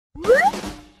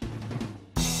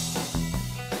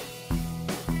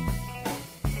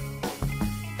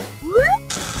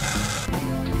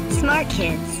Smart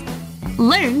Kids.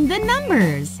 Learn the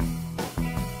numbers.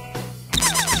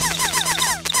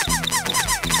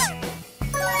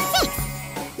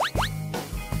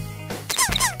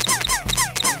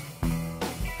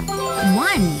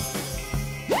 1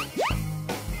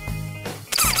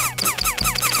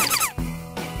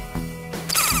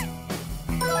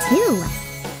 2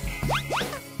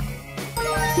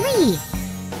 3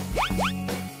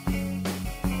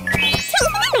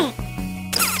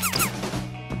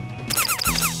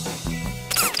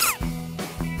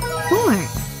 4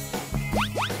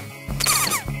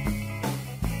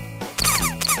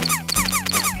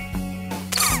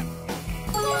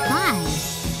 5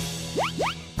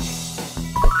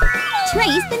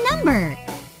 Trace the number.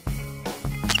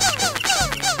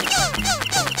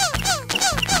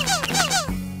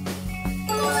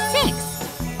 6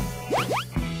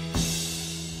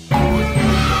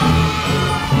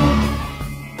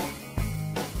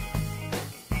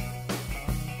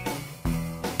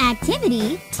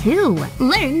 Activity 2.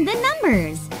 Learn the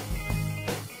numbers.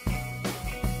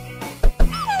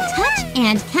 Touch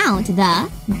and count the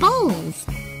bowls.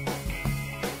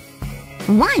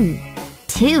 1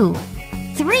 2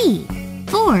 3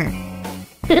 4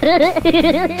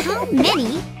 How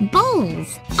many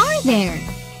bowls are there?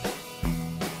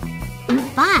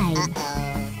 5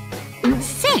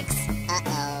 6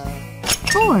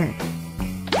 4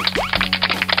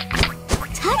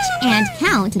 Touch and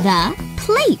count the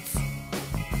plates.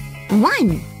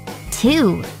 1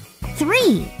 2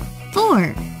 3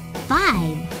 4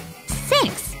 5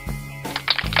 6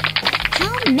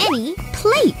 How many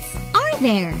plates are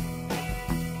there?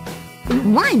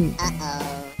 1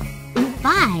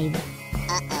 5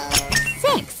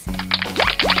 6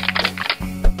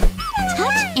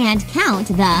 Touch and count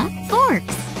the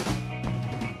forks.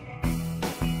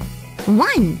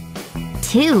 1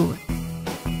 2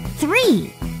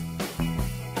 3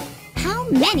 How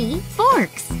many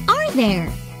forks are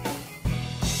there?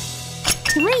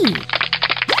 3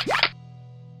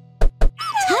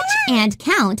 Touch and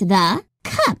count the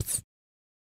cups.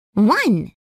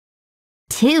 1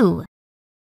 2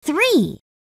 3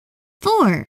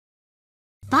 4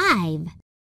 5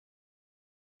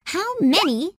 How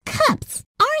many cups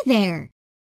are there?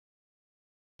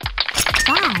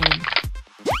 5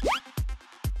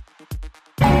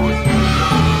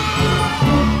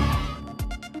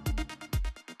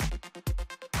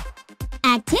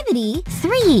 Activity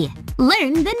 3.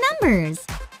 Learn the numbers.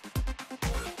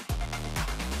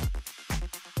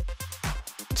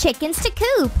 Chickens to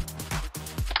coop.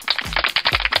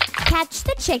 Catch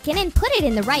the chicken and put it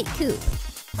in the right coop.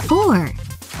 4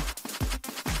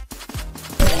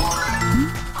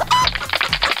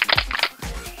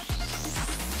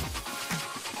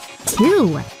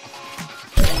 2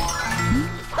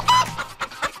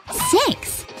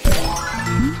 6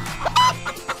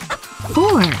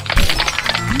 4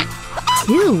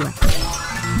 2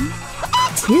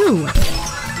 2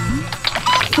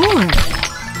 4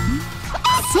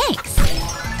 6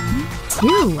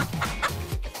 2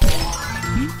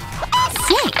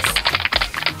 6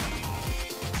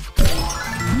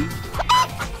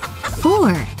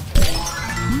 4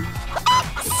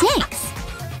 6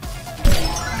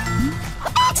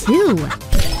 2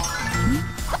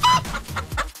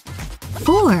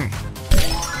 4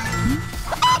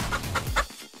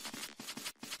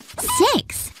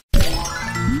 6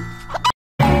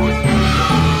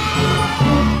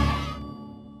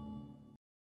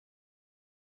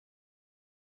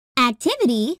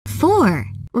 Activity 4.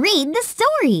 Read the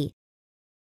story.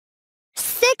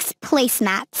 6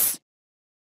 placemats.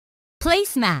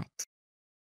 Placemat,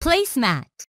 placemat,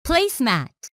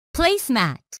 placemat,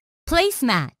 placemat,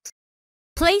 placemat,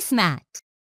 placemat.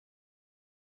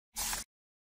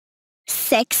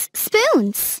 6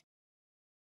 spoons.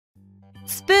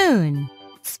 Spoon,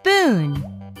 spoon,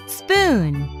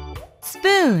 spoon,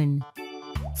 spoon,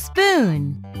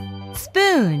 spoon,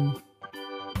 spoon.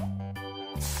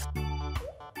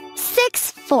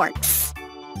 6 forks.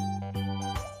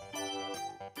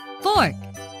 Fork,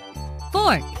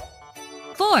 fork,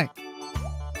 fork,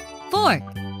 fork,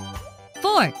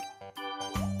 fork,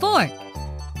 fork.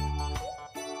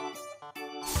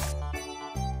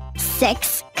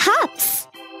 6 cups.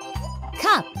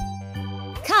 Cup,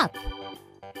 cup,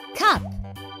 cup,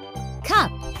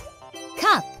 cup,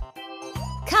 cup,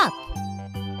 cup.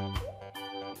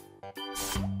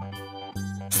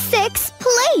 6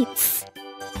 plates.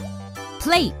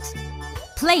 Plate,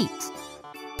 plate,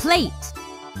 plate,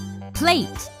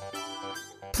 plate,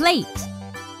 plate,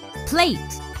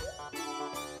 plate.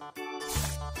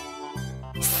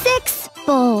 6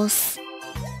 bowls.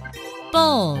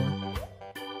 Bowl,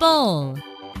 bowl,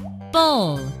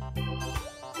 bowl,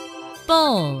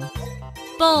 bowl,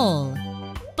 bowl,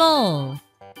 bowl.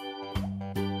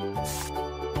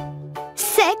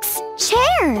 6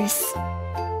 chairs.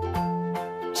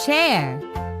 Chair,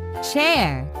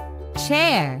 chair,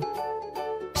 chair,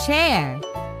 chair,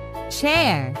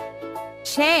 chair,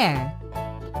 chair.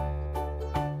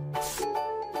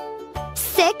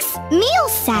 6 meal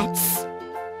sets.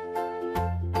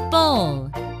 Bowl,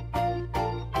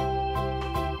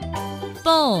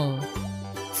 bowl,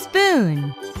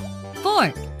 spoon,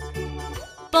 fork,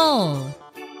 bowl,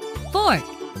 fork,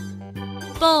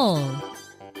 bowl,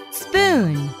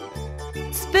 spoon,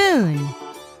 spoon,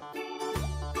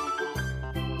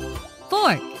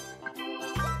 fork.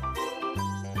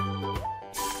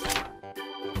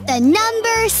 The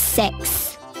number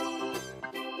 6.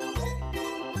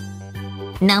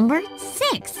 Number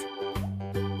 6.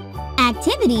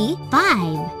 Activity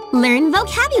 5. Learn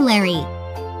vocabulary.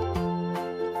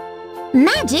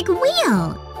 Magic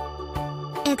wheel.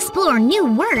 Explore new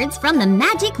words from the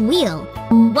magic wheel.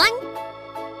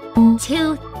 1,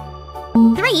 2,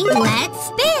 3. Let's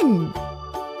spin.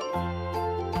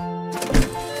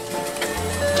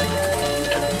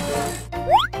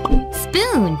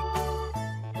 Spoon.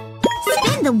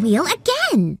 Spin the wheel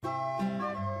again.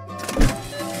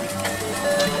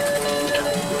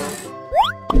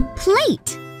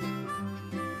 Plate.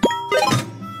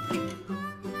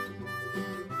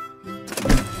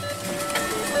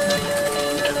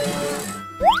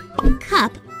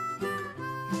 Cup.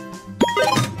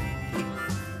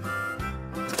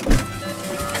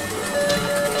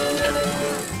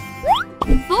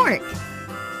 Fork.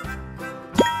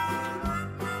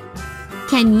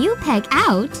 Can you peg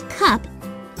out cup?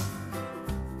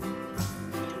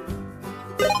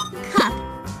 Cup.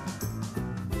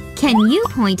 Can you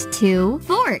point to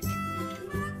fork?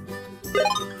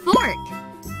 Fork.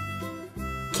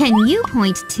 Can you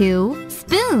point to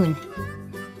spoon?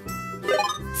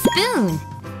 Spoon.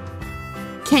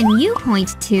 Can you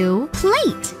point to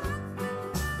plate?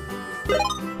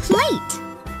 Plate.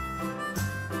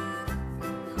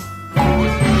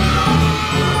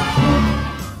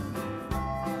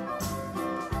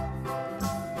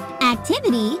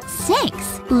 Activity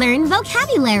 6. Learn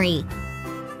vocabulary.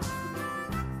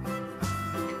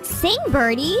 Sing,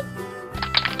 Birdie.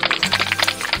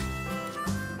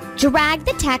 Drag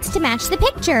the text to match the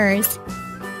pictures.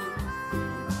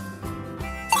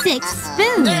 6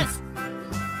 spoons.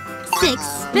 6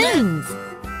 spoons.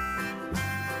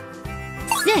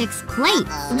 6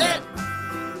 plates.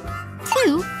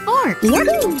 2 forks.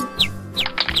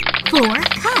 4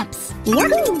 cups.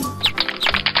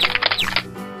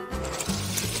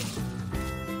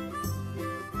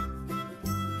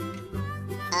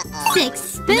 6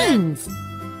 spoons.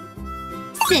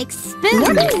 6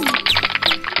 spoons.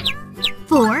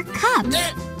 4 cups.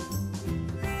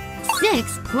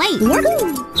 6 plates.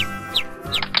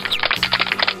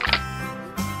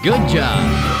 Good job.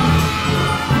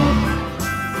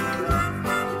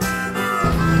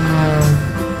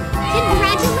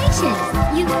 Congratulations!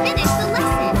 You finished the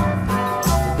lesson.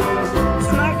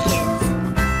 Smart kids.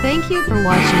 Thank you for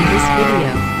watching this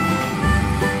video.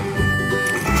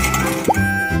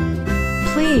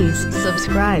 Please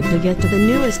subscribe to get to the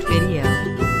newest video.